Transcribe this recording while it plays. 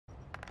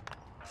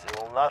They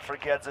will not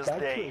forget this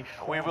day.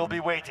 We will be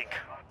waiting.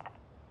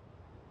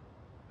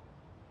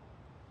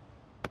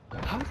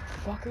 How the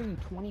fuck are you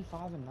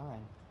 25 and 9?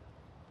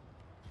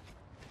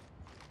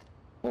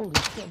 Holy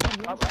shit,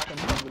 man,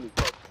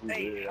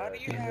 Hey, how do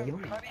you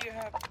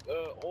have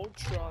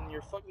Ultra on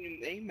your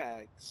fucking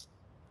AMAX?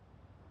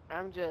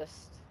 I'm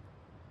just...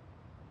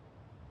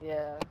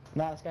 Yeah.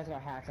 Nah, this guy's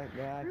got hacked.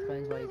 That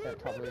explains why he's at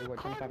top leaderboard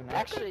 25 and 9.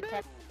 Actually,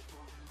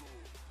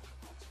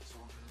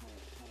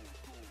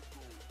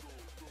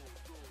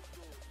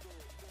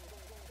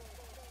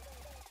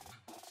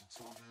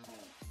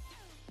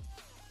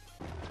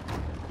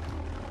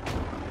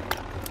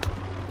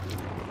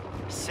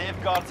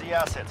 Safeguard the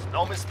assets,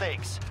 no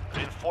mistakes.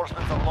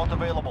 Reinforcements are not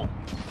available.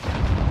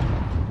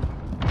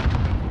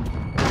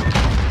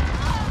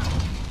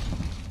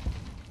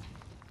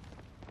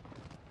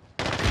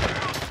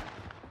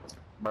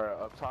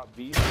 Bruh, up top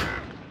B.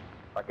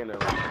 Like in there.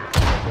 Let's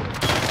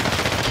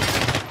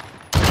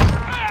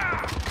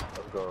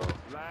go.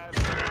 Last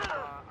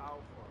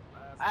alpha.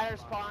 I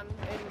respawn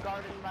in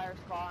garden by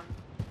respawn.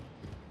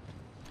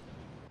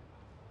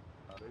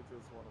 They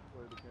just want to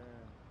play the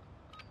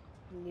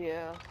game.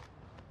 Yeah.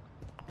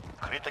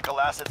 Critical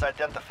assets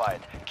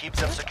identified. Keep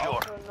them It's secure.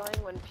 also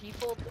annoying when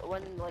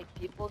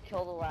people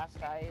kill the last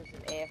guy as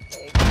an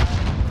AFK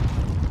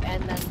guy,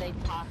 and then they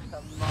talk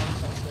the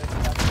most of their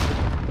stuff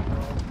in the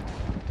world.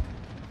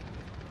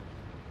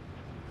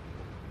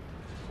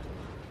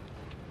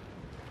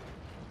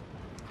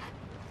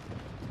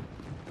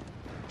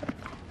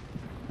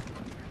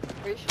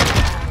 Appreciate it.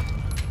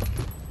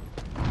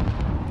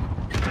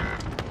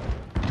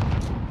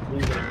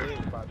 He's gonna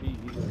win by B.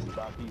 He's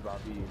gonna be by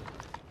B.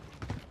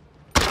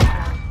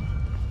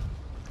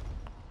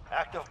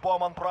 Active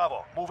bomb on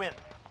Bravo. Move in.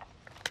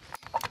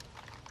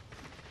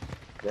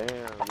 Damn,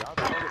 y'all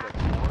targeted the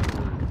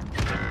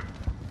corner.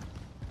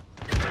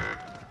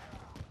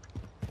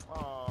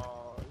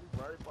 Oh, he's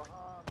right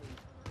behind me.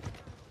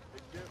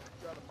 They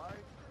got a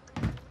mic.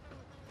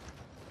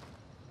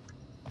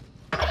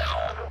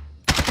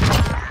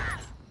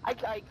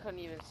 I couldn't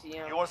even see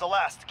him. Yours the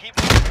last. Keep.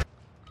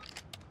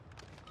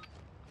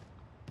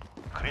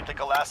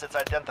 Critical assets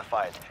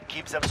identified.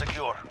 Keep them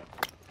secure.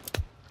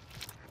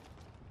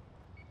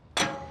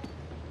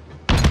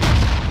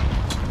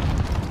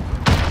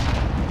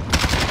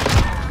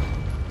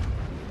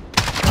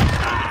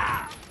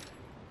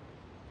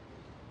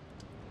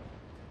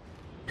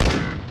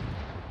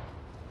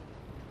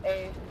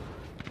 A.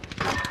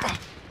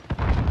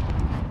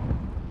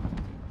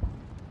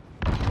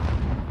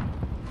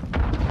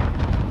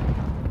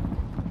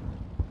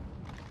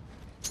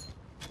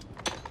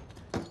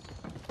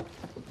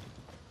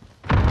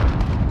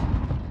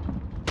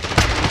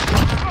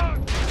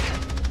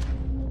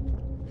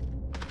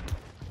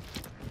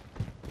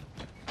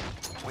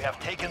 We have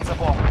taken the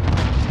bomb.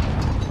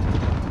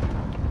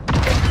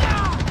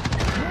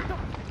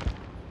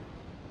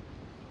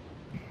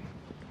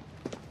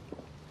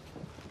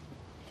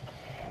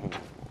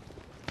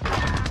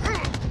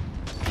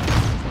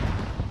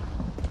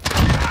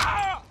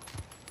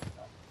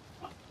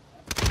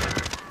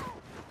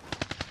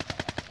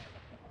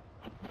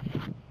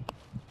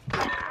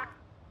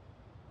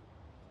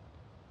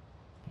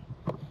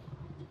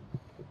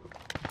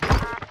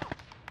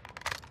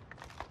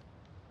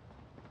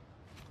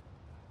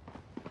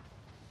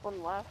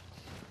 One left.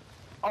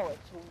 Oh,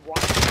 it's one.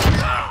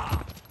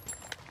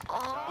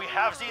 We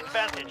have the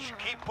advantage.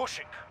 Keep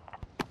pushing.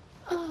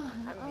 Oh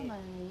my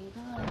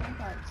god, I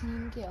got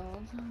team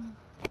kills.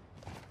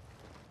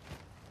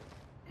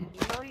 You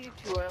know you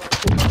two are like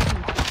the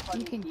most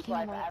funny can people kill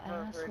I've my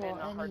ever heard in a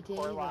asshole any day,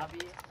 hardcore though. lobby.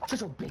 Shut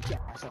your bitch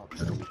ass up.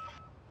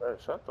 Hey,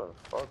 shut the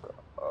fuck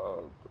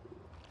up.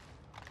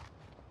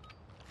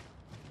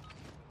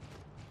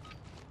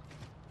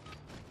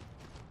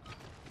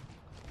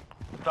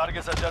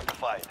 Targets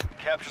identified.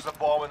 Capture the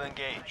bomb and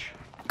engage.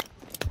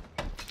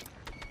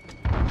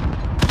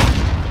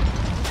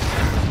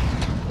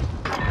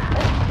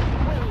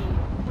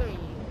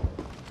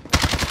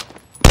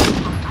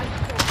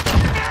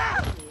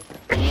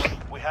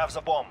 We have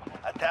the bomb.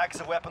 Attack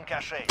the weapon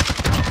cache.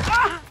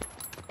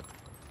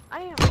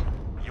 I am.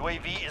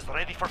 UAV is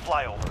ready for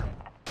flyover.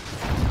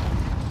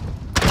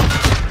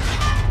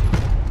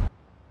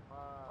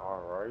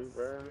 Alright,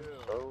 man.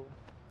 So.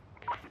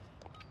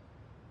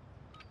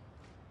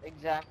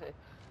 Exactly.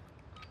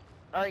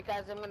 Alright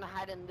guys, I'm gonna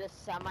hide in this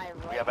semi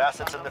right. We have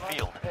assets in the front of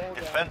field. us. Hold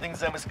on. Defending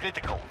them is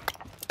critical.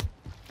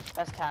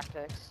 That's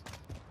tactics.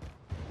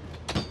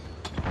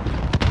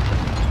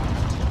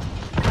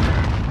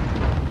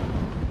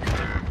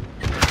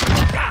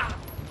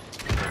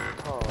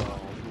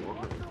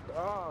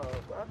 Oh,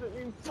 I didn't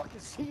even fucking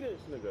see this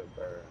nigga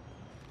there.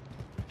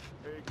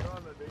 Hey,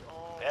 Gunner, they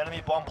all.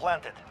 Enemy bomb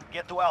planted.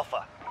 Get to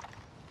Alpha.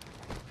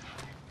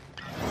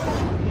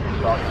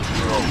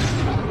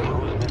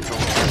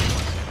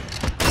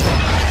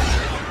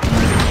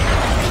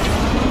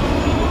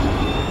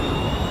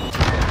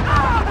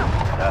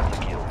 That's a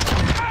kill.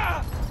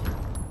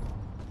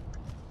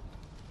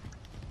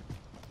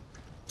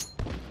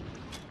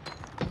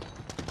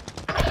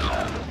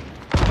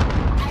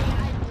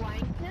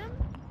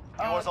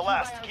 was the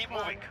last. Keep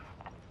moving.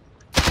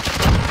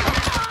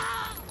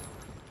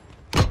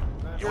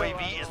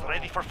 UAV is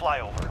ready for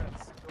flyover.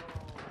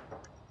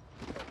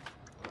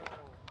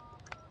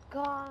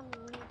 Gone.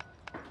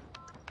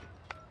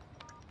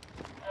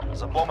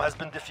 The bomb has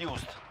been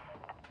defused.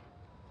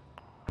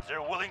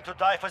 They're willing to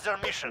die for their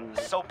mission,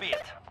 so be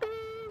it.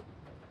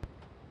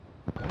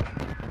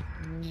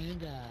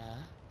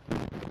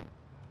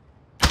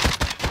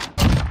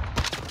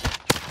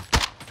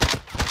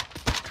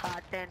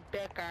 Cotton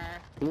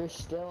picker. You're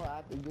still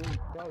at the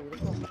bro, you're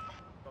still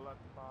Still at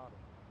the bottom.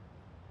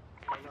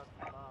 Still at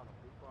the bottom.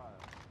 Be quiet.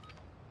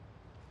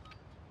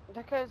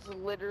 That guy's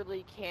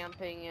literally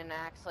camping and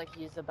acts like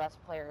he's the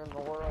best player in the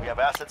world. We have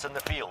assets in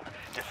the field.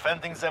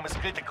 Defending them is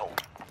critical.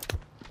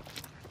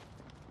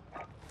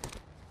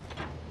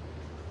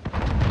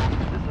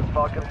 This is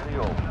Falcon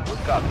 3-0. Good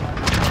copy.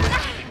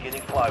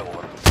 Beginning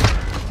flyover.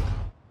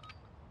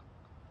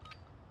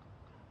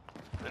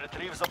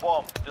 Retrieve the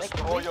bomb.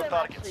 Destroy your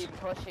targets. Actually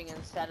pushing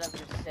instead of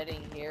just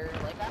sitting here.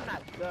 Like, I'm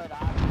not good,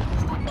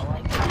 obviously, but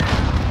like, sitting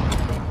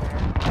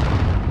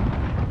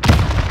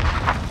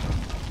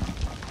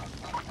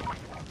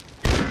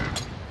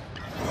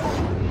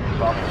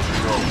Falcon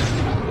 3-0.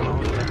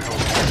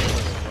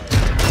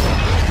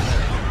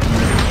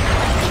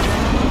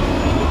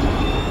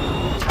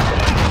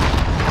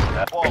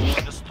 That bomb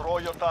will destroy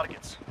your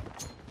targets.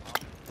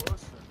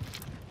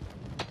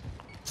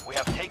 We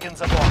have taken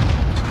the bomb.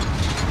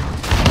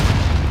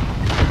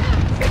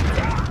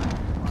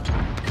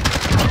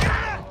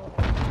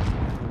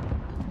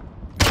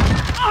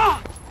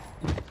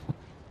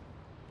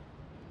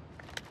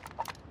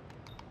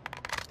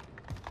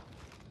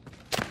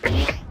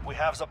 We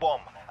have the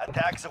bomb.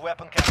 Attack the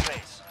weapon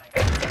cafes.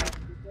 Good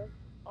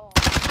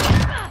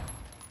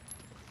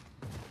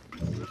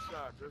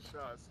shot, good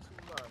shot. It's two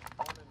left.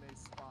 One in their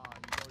spawn.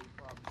 You know you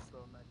probably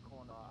still in that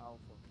corner of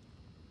Alpha.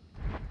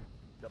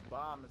 The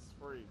bomb is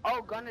free.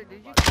 Oh, Gunner,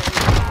 did you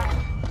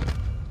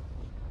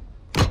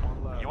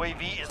One left.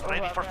 UAV is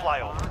ready for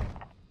flyover.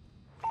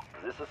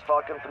 This is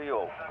Falcon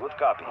 3-0. Good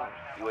copy.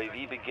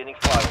 UAV beginning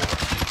flyover.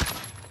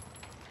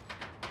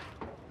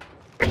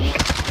 We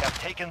have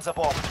taken the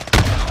bomb.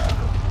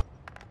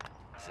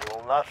 They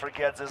will not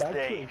forget this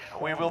day.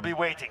 We will be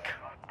waiting.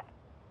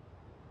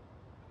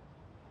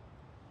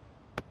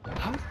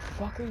 How the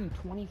fuck are you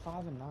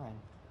 25 and 9?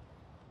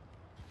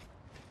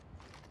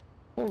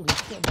 Holy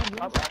shit, man,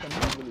 you're fucking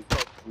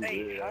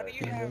Hey, how do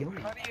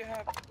you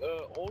have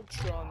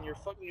Ultra on your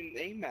fucking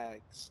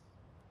AMAX?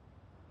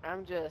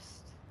 I'm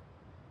just...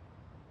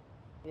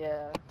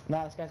 Yeah.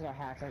 No, this guy's got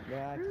hacked.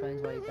 That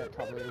explains why he's at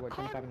top leaderboard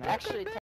 25 and 9. Actually,